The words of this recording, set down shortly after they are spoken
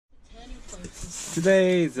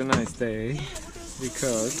Today is a nice day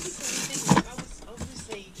because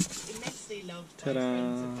ta-da!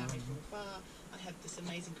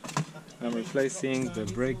 I'm replacing the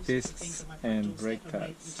brake discs and brake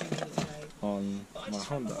pads on my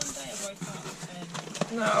Honda.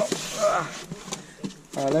 Now,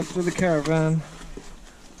 I left with the caravan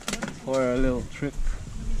for a little trip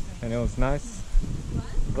and it was nice,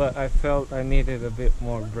 but I felt I needed a bit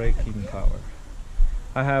more braking power.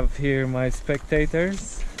 I have here my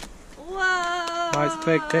spectators. Whoa!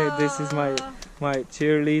 This is my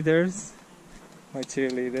cheerleaders. My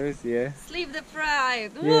cheerleaders, yeah. Sleep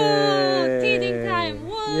deprived. Yay. Whoa! Teething time.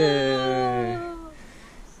 Whoa! Yay.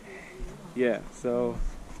 Yeah. So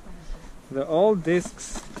the old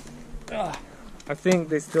discs, I think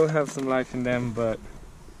they still have some life in them, but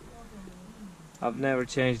I've never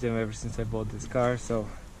changed them ever since I bought this car. So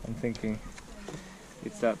I'm thinking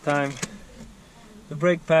it's that time. The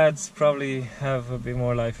brake pads probably have a bit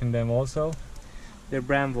more life in them also. They're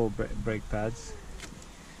Bramble brake pads.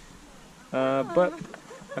 But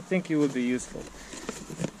I think it would be useful.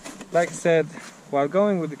 Like I said, while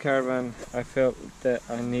going with the caravan, I felt that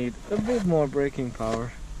I need a bit more braking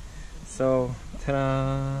power. So,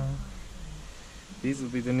 ta-da! These will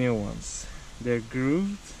be the new ones. They're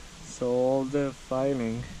grooved, so all the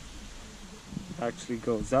filing actually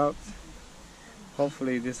goes out.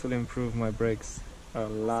 Hopefully this will improve my brakes a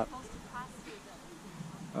lot.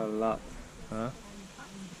 Huh?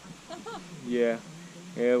 Yeah.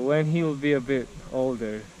 When he will be a bit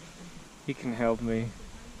older, he can help me.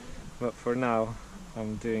 But for now,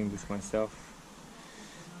 I'm doing this myself.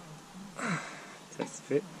 Test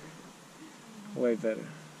fit. Way better.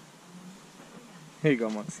 Here you go,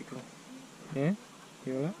 Mexico. Yeah?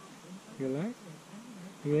 You like? You like?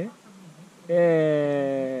 Yeah?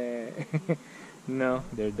 Yeah. No,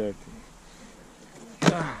 they're dirty.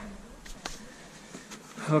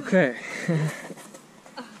 Okay.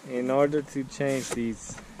 In order to change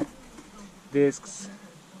these discs,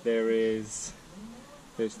 there's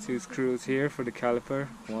two screws here for the caliper,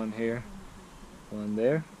 one here, one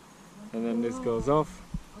there, and then this goes off.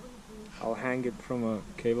 I'll hang it from a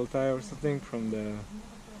cable tie or something from the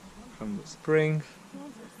spring.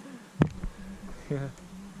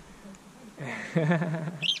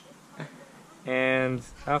 And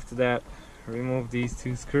after that, remove these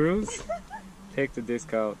two screws, take the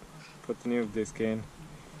disc out, put the new disc in,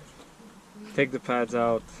 take the pads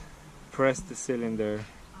out, press the cylinder,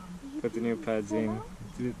 put the new pads in,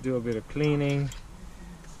 do a bit of cleaning,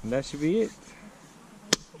 and that should be it.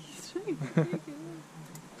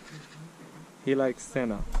 He likes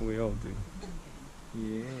Senna, we all do.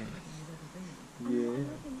 Yeah. Yeah.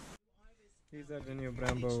 These are the new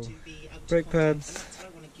Brembo brake pads.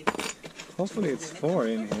 Hopefully it's 4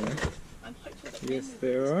 in here. Yes,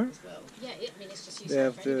 there are. They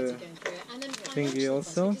have the thingy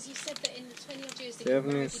also. They have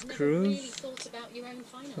new screws.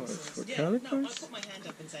 Oh, it's for calipers?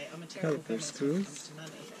 Caliper screws.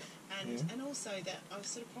 Yeah.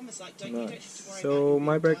 Nice. So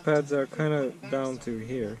my brake pads are kind of down to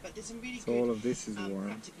here. So all of this is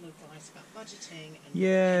worn.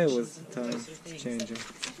 Yeah, it was the time to change them.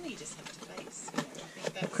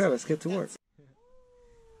 Okay, let's get to work.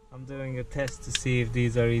 I'm doing a test to see if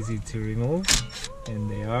these are easy to remove, and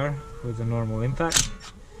they are with a normal impact.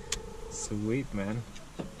 Sweet, man.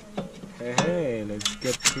 Hey, let's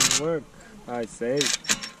get to work, I say.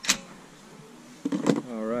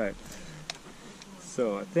 Alright,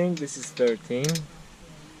 so I think this is 13.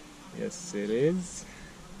 Yes, it is.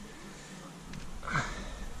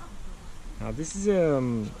 Now this is a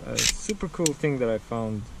super cool thing that I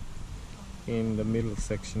found in the middle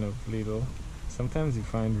section of Lidl. Sometimes you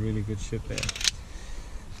find really good shit there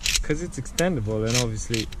because it's extendable and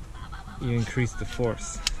obviously you increase the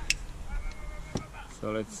force.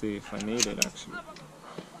 So let's see if I need it actually.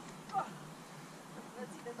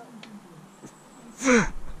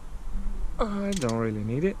 I don't really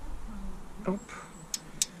need it. Oh.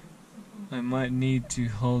 I might need to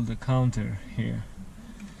hold the counter here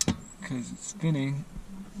because it's spinning.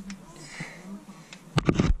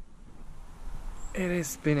 It is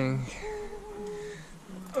spinning.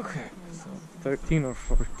 Okay, so 13 or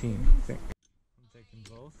 14, I think. I'm taking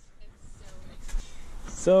both.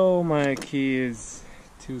 So my key is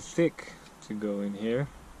too thick to go in here.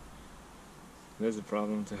 There's a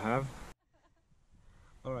problem to have.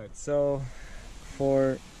 Alright, so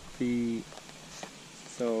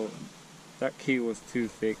that key was too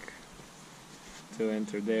thick to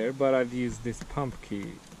enter there, but I've used this pump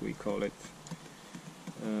key, we call it,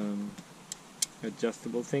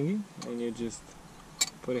 adjustable thingy, and you just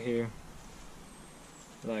put it here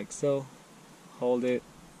like so, hold it,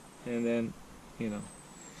 and then, you know,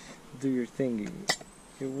 do your thingy.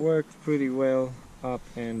 It works pretty well up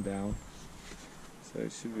and down, so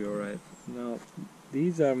it should be alright. Now,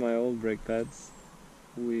 these are my old brake pads,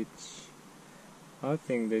 which I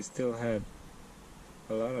think they still had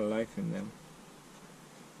a lot of life in them,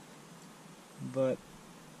 but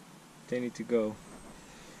they need to go.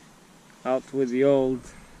 Out with the old,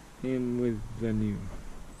 in with the new.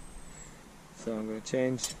 So I'm gonna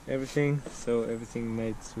change everything so everything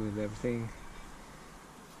mates with everything,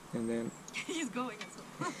 and then He's going as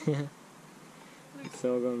well. it's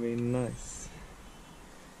all gonna be nice.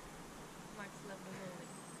 Max left the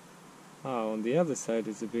rolling. Ah, on the other side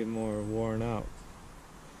it's a bit more worn out.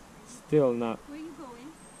 Still not Where are you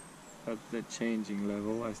going? at the changing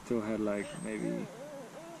level. I still had like maybe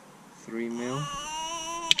 3 mil.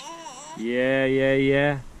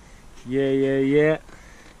 Yeah.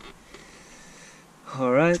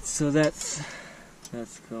 Alright, so that's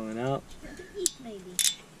going out. Eat, maybe.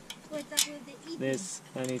 What's up with the eating? This,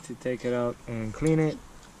 I need to take it out and clean it.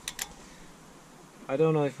 I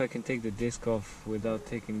don't know if I can take the disc off without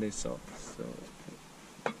taking this off, so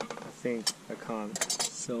I think I can't.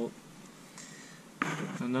 So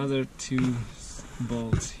another 2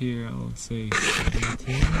 bolts here, I would say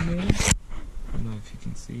 17 maybe. I don't know if you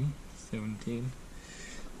can see, 17.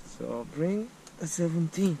 So I'll bring a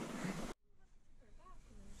 17.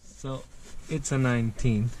 So it's a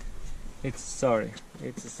 19. It's a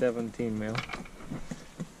 17 mil.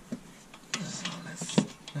 So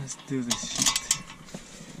let's do this shit.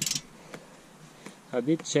 I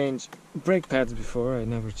did change brake pads before. I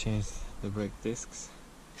never changed the brake discs.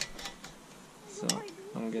 So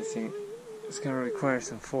I'm guessing it's gonna require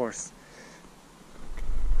some force.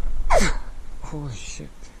 Holy shit.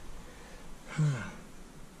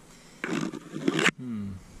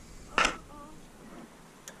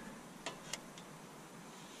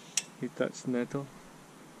 He touched metal.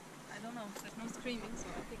 I don't know. There's no screaming, so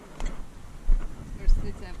I think there's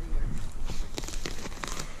slits everywhere.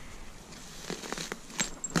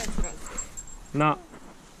 That's rusty. No.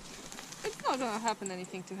 It's not gonna happen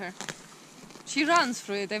anything to her. She runs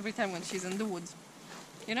through it every time when she's in the woods.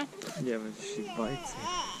 You know? Yeah, but she bites it.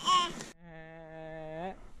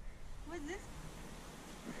 What's this?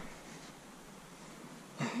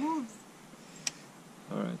 It moves.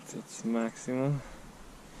 Alright, it's maximum.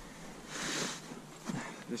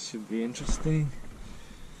 This should be interesting.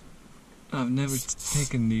 I've never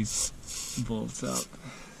taken these bolts out,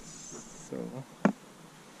 so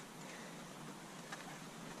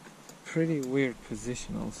pretty weird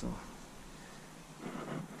position also.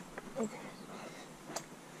 Okay.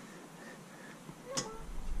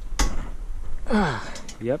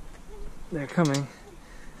 Yep, they're coming.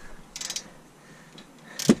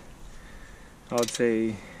 I would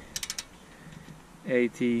say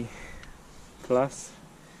 80 plus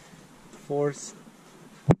force,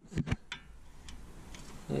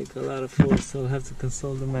 like a lot of force, so I'll have to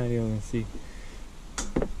consult the manual and see.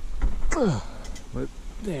 But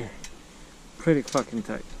there, pretty fucking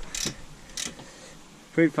tight.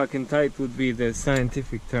 Pretty fucking tight would be the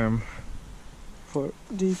scientific term for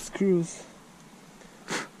these screws.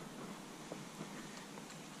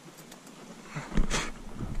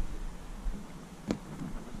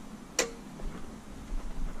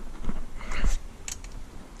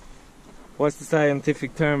 What's the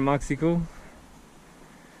scientific term, Mexico?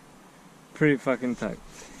 Pretty fucking tight.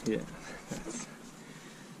 Yeah,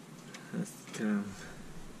 that's the term.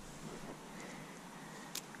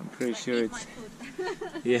 I'm pretty sure it's...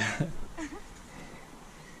 Yeah.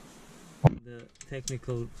 The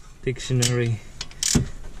technical dictionary,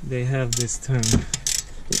 they have this term.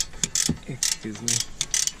 Excuse me.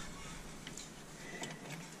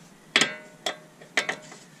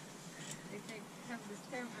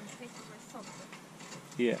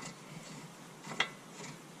 Yeah.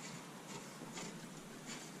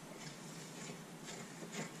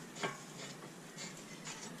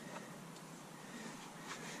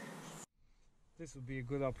 This would be a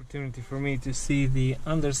good opportunity for me to see the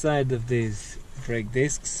underside of these brake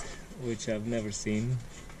discs, which I've never seen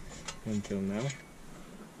until now.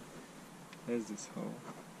 There's this hole,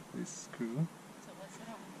 this screw. So what's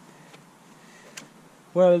wrong?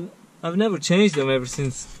 Well, I've never changed them ever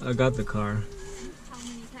since I got the car. How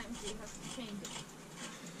many times do you have to change it?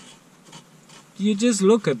 You just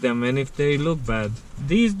look at them, and if they look bad.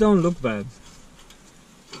 These don't look bad.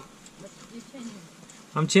 But you change them.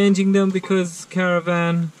 I'm changing them because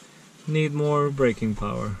Caravan need more braking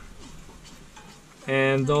power.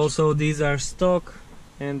 And also these are stock,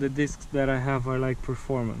 and the discs that I have are like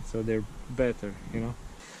performance, so they're better, you know.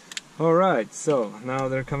 Alright, so now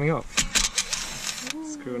they're coming off.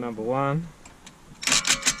 Screw number 1.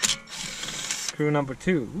 Screw number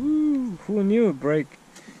 2. Woo! Who knew brake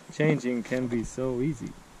changing can be so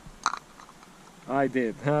easy? I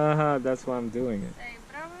did. Haha, that's why I'm doing it. Say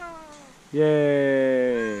bravo!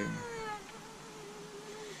 Yay!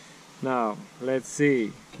 Now, let's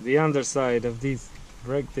see the underside of these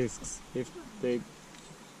brake discs, if they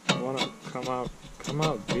wanna come out,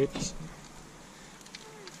 bitch.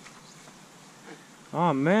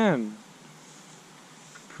 Oh man,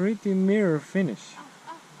 pretty mirror finish. Is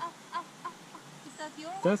that your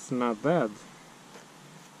one? That's not bad.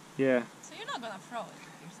 Yeah, So you're not gonna throw it,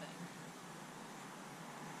 you're saying?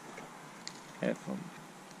 have fun.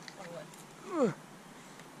 Or what?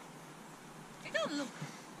 They don't look.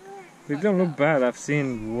 They don't look bad. I've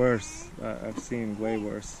seen worse. I've seen way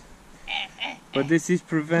worse. But this is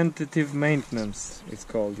preventative maintenance, it's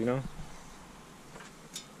called, you know.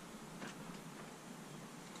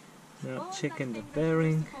 Now checking the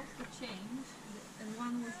bearing. Supposed to change, and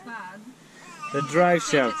one was bad. The drive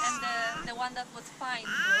shafts. And the one that was fine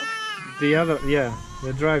broke. The other, yeah,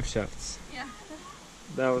 the drive shafts. Yeah.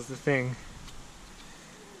 That was the thing.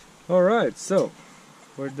 Alright, so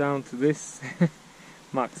we're down to this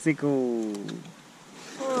Mexico.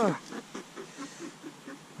 Ah.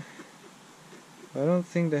 I don't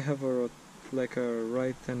think they have like a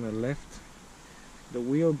right and a left. The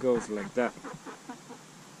wheel goes like that,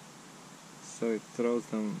 so it throws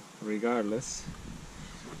them regardless.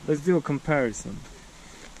 Let's do a comparison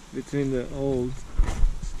between the old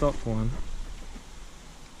stock one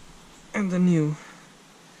and the new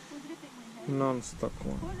non-stock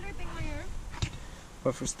one.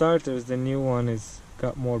 But for starters, the new one is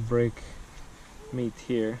got more brake meat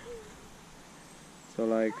here. So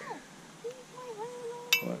like,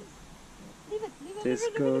 what? This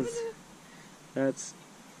goes, that's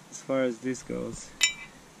as far as this goes.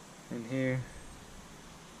 And here,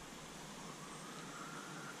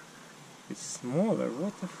 it's smaller.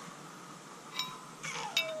 What the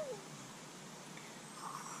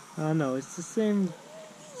oh no, it's the same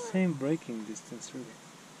braking distance really.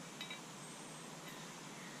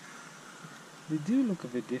 They do look a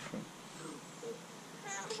bit different.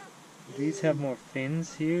 These have more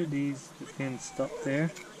fins here, the fins stop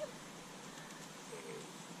there.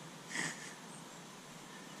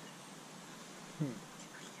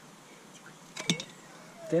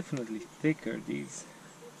 Definitely thicker, these.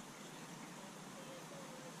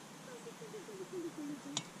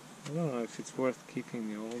 I don't know if it's worth keeping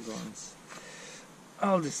the old ones.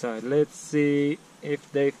 I'll decide. Let's see if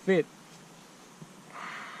they fit.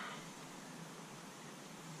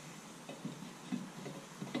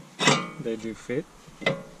 They do fit.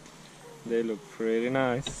 They look pretty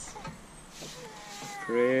nice.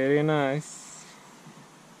 Pretty nice.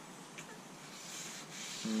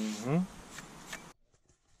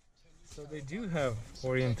 So they do have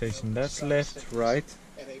orientation. That's left, right.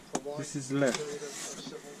 This is left.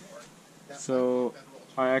 So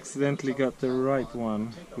I accidentally got the right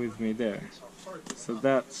one with me there. So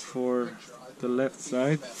that's for the left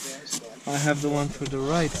side. I have the one for the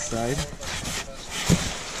right side.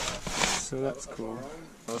 So that's cool.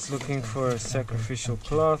 I was looking for a sacrificial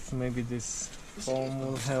cloth. Maybe this foam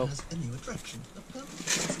will help.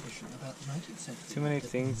 Too many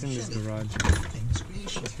things in this garage.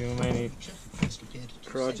 Too many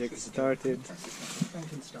projects started.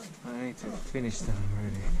 I need to finish them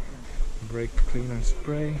already. Brake cleaner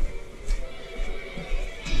spray.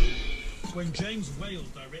 When James Whale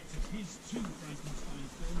directed his 2 Frankenstein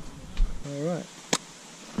films. Alright.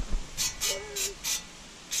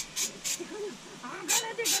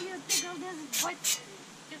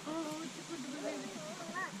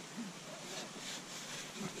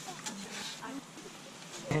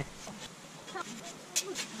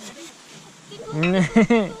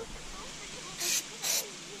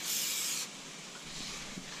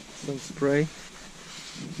 Some spray.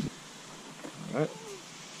 Alright,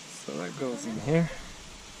 so that goes in here.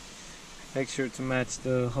 Make sure to match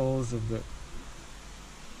the holes of the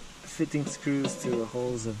fitting screws to the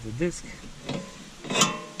holes of the disc.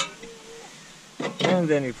 And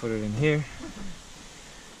then you put it in here.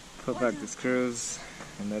 Put back the screws,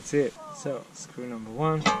 and that's it. So, screw number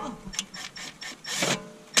 1.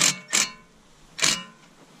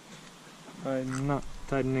 I'm not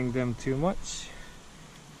tightening them too much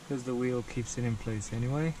because the wheel keeps it in place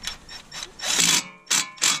anyway.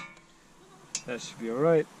 That should be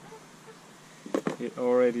alright. It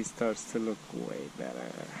already starts to look way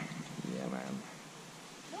better. Yeah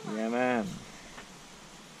man. Yeah man.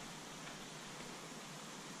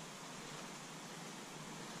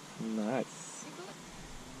 Nice.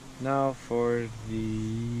 Now for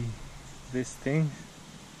this thing,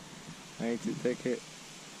 I need to take it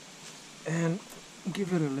and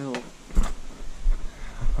give it a little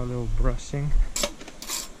brushing.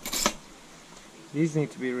 These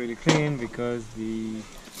need to be really clean because the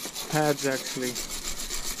pads actually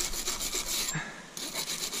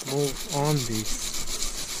move on the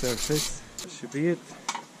surface. That should be it.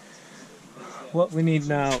 What we need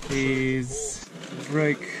now is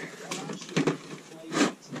brake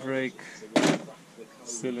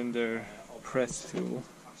cylinder press tool,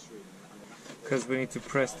 because we need to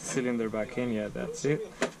press the cylinder back in. Yeah, that's it.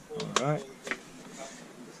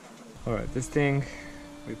 Alright, this thing,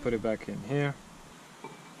 we put it back in here.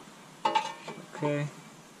 Okay.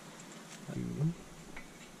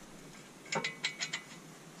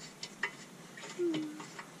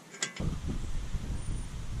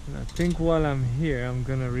 And I think while I'm here, I'm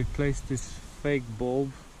gonna replace this fake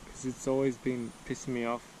bulb because it's always been pissing me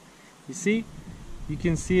off. You see? You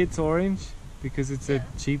can see it's orange because it's a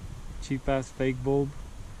cheap ass fake bulb.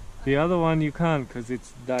 The other one you can't because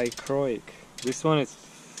it's dichroic. This one is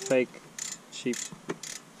fake, cheap,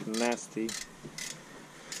 nasty.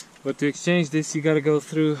 But to exchange this, you gotta go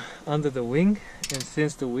through under the wing, and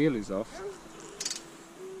since the wheel is off,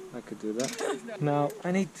 I could do that. Now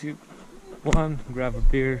I need to 1. grab a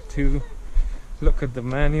beer, 2. look at the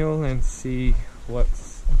manual and see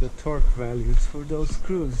what's the torque values for those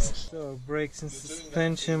screws. So brakes and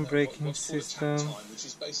suspension, braking system,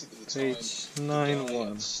 page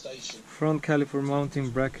 9.1. Front caliper mounting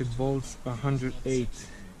bracket bolts 108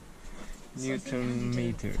 Newton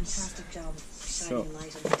meters. So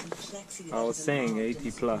I was saying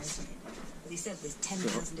 80 plus.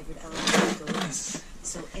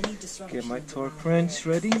 So let's get my torque wrench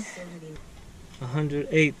ready.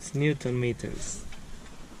 108 Newton meters.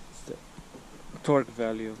 The torque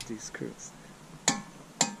value of these screws,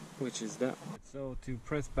 which is that. So to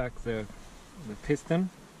press back the piston,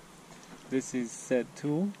 this is said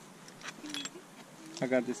tool. I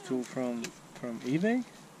got this tool from eBay.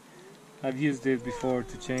 I've used it before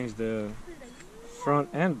to change the front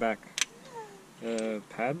and back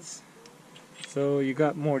pads. So you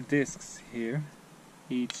got more discs here,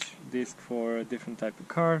 each disc for a different type of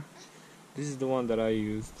car. This is the one that I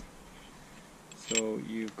used. So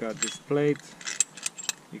you've got this plate,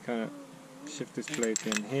 you kind of shift this plate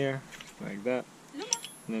in here like that,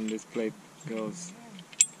 and then this plate goes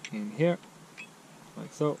in here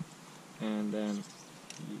like so, and then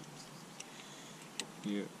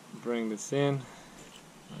you bring this in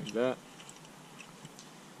like that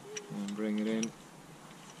and bring it in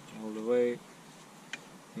all the way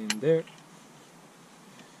in there.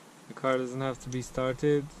 The car doesn't have to be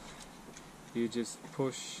started, you just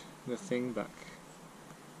push the thing back.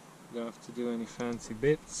 You don't have to do any fancy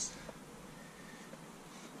bits,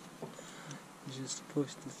 just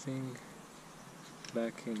push the thing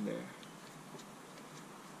back in there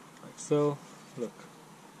like so. Look,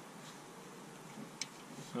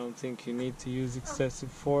 I don't think you need to use excessive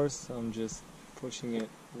force. I'm just pushing it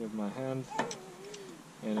with my hand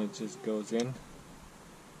and it just goes in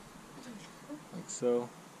like so.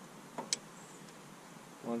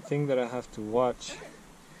 One thing that I have to watch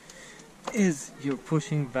is you're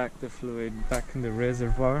pushing back the fluid back in the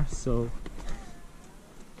reservoir, so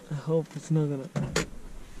I hope it's not gonna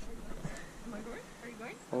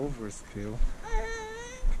overspill.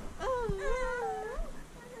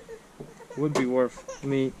 Would be worth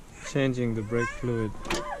me changing the brake fluid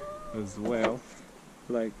as well,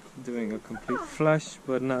 like doing a complete flush,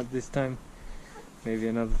 but not this time, maybe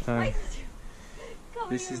another time.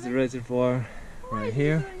 This is the reservoir right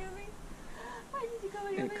here.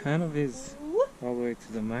 It kind of is all the way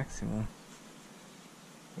to the maximum.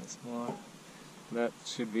 That's more. That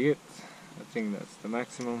should be it. I think that's the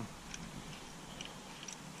maximum.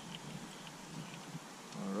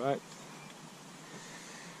 Alright.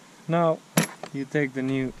 Now you take the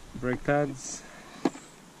new brake pads.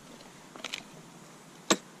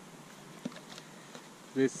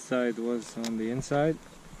 This side was on the inside.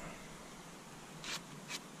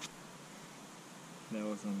 That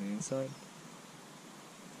was on the inside.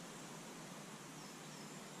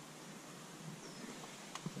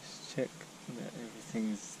 Just check that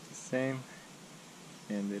everything is the same,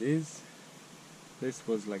 and it is. This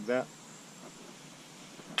was like that,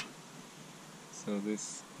 so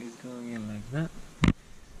this is going in like that.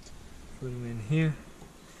 Put them in here,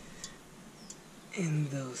 in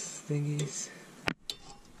those thingies,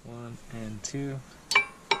 1 and 2.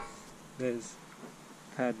 There's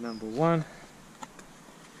pad number 1,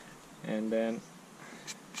 and then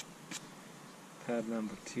pad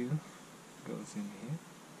number 2 goes in here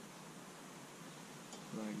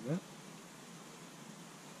like that.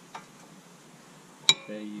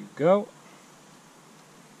 There you go.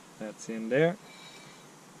 That's in there.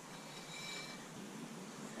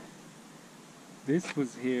 This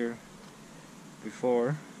was here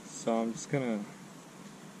before, so I'm just gonna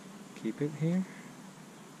keep it here.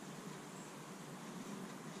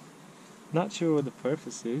 Not sure what the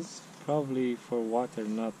purpose is. Probably for water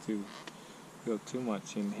not to go too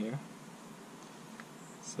much in here.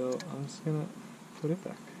 So I'm just gonna put it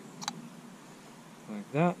back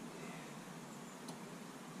like that,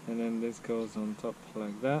 and then this goes on top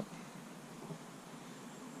like that,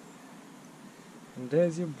 and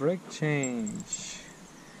there's your brake change.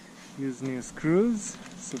 Use new screws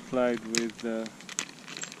supplied with the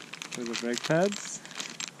brake pads,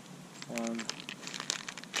 1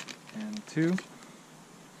 and 2.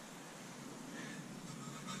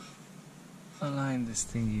 Align this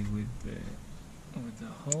thingy with the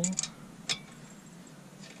hole.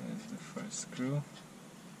 There's the first screw.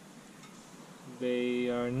 They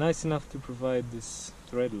are nice enough to provide this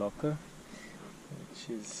thread locker, which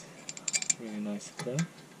is really nice of them.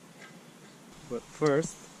 But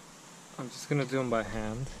first, I'm just gonna do them by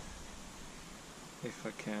hand, if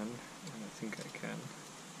I can, and I think I can.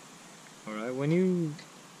 Alright, when you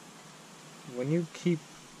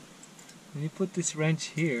put this wrench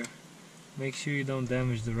here, make sure you don't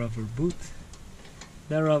damage the rubber boot.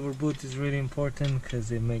 That rubber boot is really important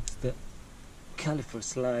because it makes the caliper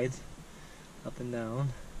slide up and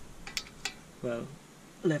down. Well,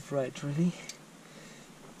 left, right, really.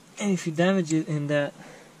 And if you damage it and that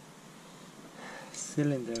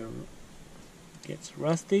cylinder gets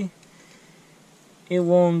rusty, it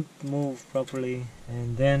won't move properly,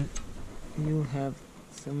 and then you'll have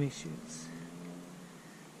some issues.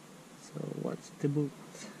 So watch the boot.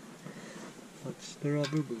 Watch the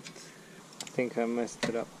rubber boot. I think I messed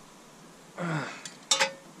it up.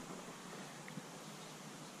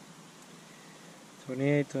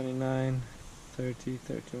 28, 29, 30,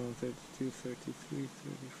 31, 32, 33,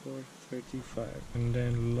 34, 35. And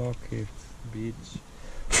then lock it, bitch.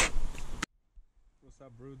 What's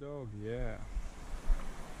up, brew dog? Yeah.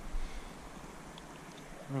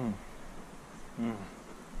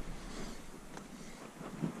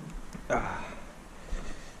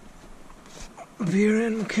 Beer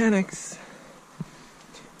and mechanics.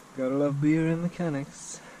 Gotta love beer and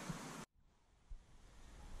mechanics.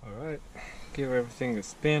 Alright, give everything a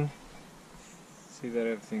spin. See that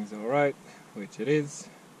everything's alright, which it is.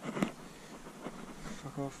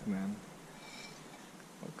 Fuck off, man.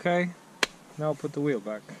 Okay, now put the wheel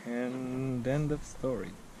back and end of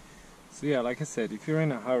story. So yeah, like I said, if you're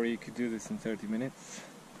in a hurry, you could do this in 30 minutes.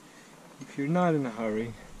 If you're not in a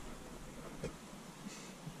hurry,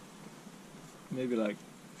 maybe like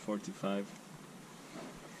 45.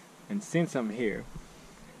 And since I'm here,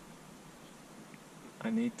 I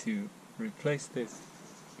need to replace this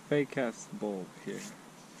fake ass bulb here.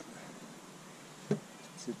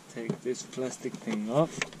 So take this plastic thing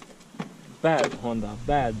off. Bad, Honda,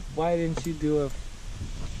 bad. Why didn't you do a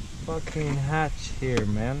fucking hatch here,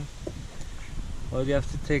 man? Well, you have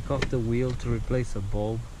to take off the wheel to replace a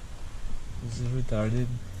bulb. This is retarded.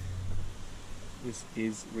 This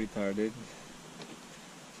is retarded.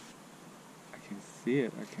 I can see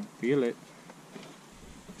it, I can feel it.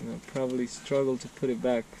 And I'll probably struggle to put it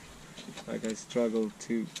back like I struggled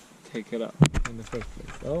to take it up in the first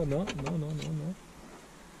place. Oh no, no, no, no, no.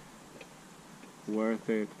 Worth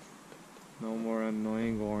it. No more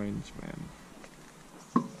annoying orange, man.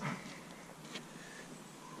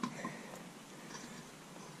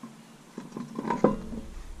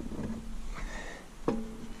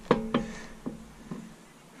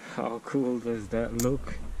 How cool does that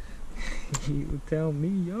look? You tell me,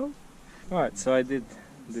 yo. Alright, so I did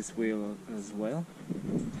this wheel as well.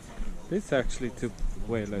 This actually took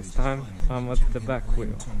way less time. I'm at the back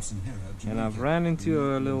wheel, and I've ran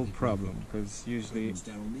into a little problem because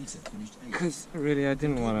really I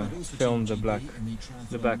didn't want to film the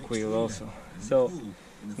back wheel also. So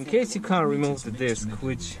in case you can't remove the disc,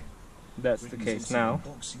 which that's the case now,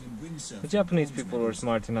 the Japanese people were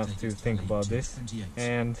smart enough to think about this,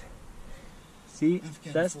 and see,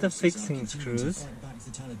 that's the fixing screws,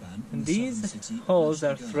 and these holes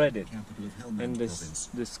are threaded, and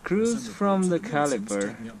the screws from the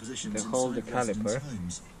caliper, that hold the caliper,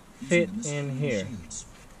 fit in here,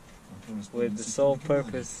 with the sole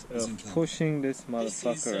purpose of pushing this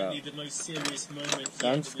motherfucker out. So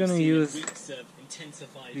I'm just gonna use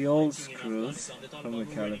the old screws from the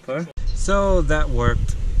caliper. So that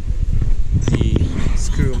worked. The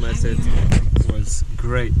screw method was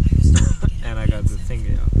great. And I got the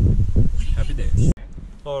thing out. Happy days.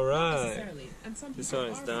 Alright, this one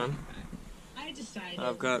is done.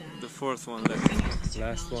 I've got the fourth one left.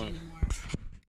 Last one.